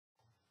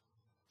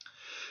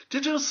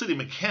Digital city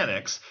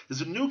mechanics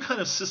is a new kind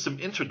of system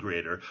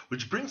integrator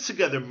which brings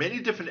together many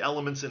different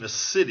elements in a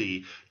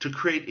city to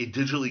create a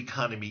digital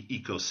economy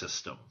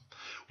ecosystem.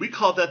 We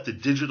call that the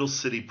Digital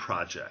City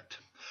Project.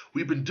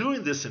 We've been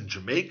doing this in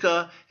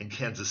Jamaica, in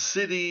Kansas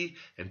City,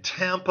 in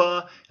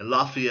Tampa, in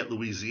Lafayette,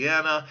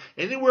 Louisiana,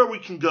 anywhere we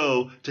can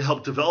go to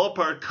help develop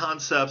our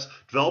concepts,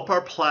 develop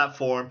our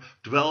platform,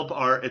 develop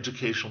our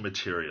educational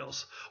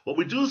materials. What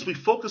we do is we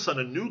focus on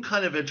a new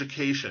kind of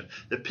education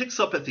that picks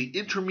up at the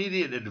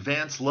intermediate and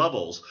advanced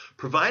levels,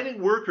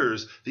 providing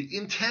workers the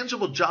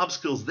intangible job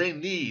skills they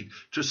need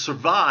to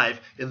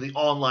survive in the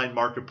online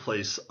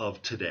marketplace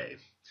of today.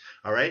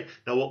 All right.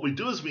 Now, what we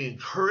do is we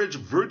encourage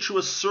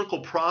virtuous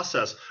circle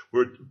process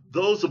where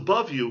those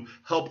above you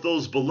help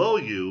those below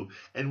you,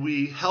 and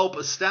we help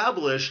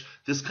establish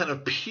this kind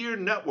of peer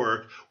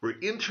network where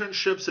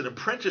internships and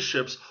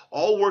apprenticeships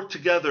all work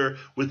together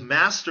with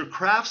master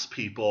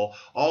craftspeople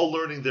all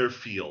learning their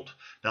field.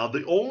 Now,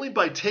 only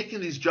by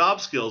taking these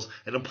job skills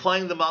and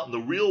applying them out in the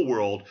real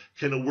world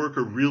can a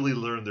worker really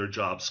learn their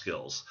job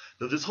skills.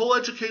 Now, this whole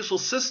educational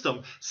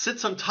system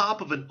sits on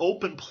top of an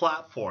open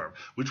platform,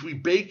 which we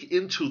bake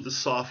into the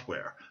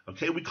software.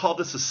 Okay, we call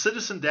this a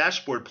citizen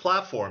dashboard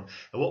platform,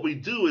 and what we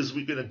do is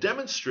we're going to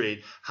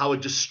demonstrate how a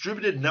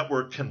distributed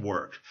network can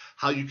work,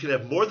 how you can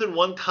have more than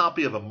one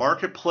copy of a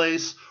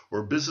marketplace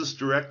or business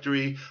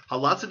directory, how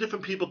lots of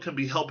different people can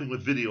be helping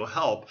with video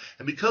help,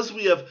 and because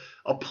we have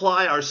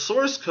apply our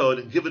source code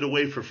and give it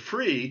away for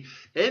free,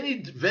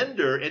 any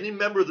vendor, any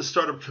member of the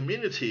startup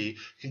community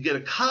can get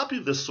a copy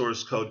of the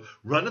source code,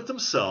 run it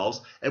themselves,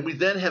 and we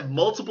then have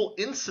multiple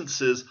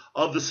instances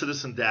of the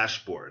citizen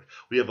dashboard.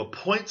 We have a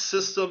point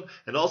system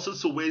and all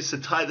sorts of ways to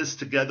tie this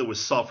together with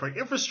software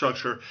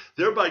infrastructure,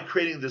 thereby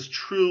creating this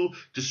true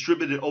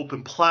distributed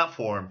open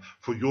platform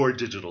for your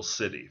digital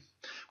city.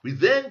 We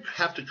then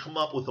have to come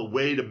up with a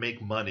way to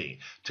make money,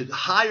 to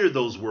hire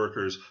those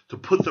workers, to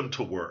put them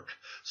to work.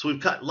 So we've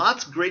got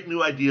lots of great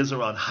new ideas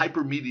around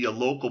hypermedia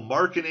local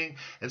marketing,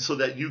 and so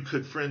that you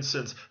could, for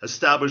instance,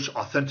 establish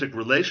authentic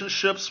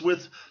relationships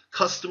with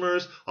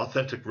customers,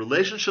 authentic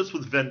relationships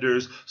with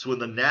vendors, so when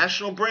the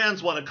national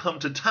brands want to come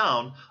to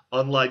town,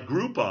 unlike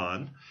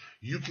Groupon,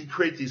 you can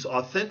create these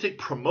authentic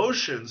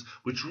promotions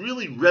which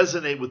really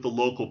resonate with the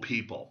local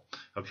people.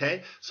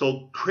 Okay,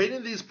 so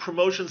creating these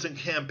promotions and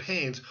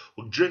campaigns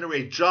will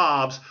generate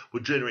jobs, will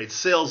generate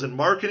sales and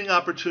marketing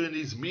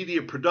opportunities,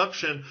 media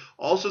production,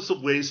 all sorts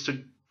of ways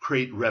to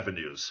create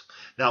revenues.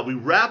 Now, we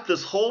wrap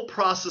this whole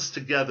process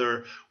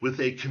together with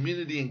a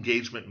community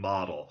engagement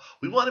model.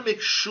 We want to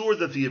make sure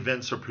that the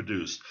events are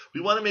produced.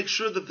 We want to make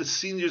sure that the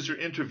seniors are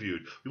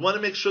interviewed. We want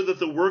to make sure that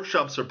the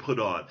workshops are put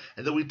on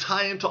and that we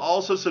tie into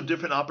all sorts of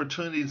different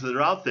opportunities that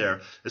are out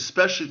there,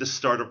 especially the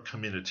startup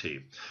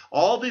community.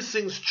 All these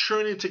things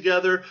churning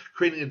together,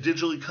 creating a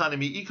digital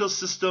economy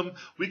ecosystem,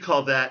 we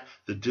call that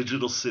the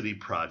Digital City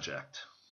Project.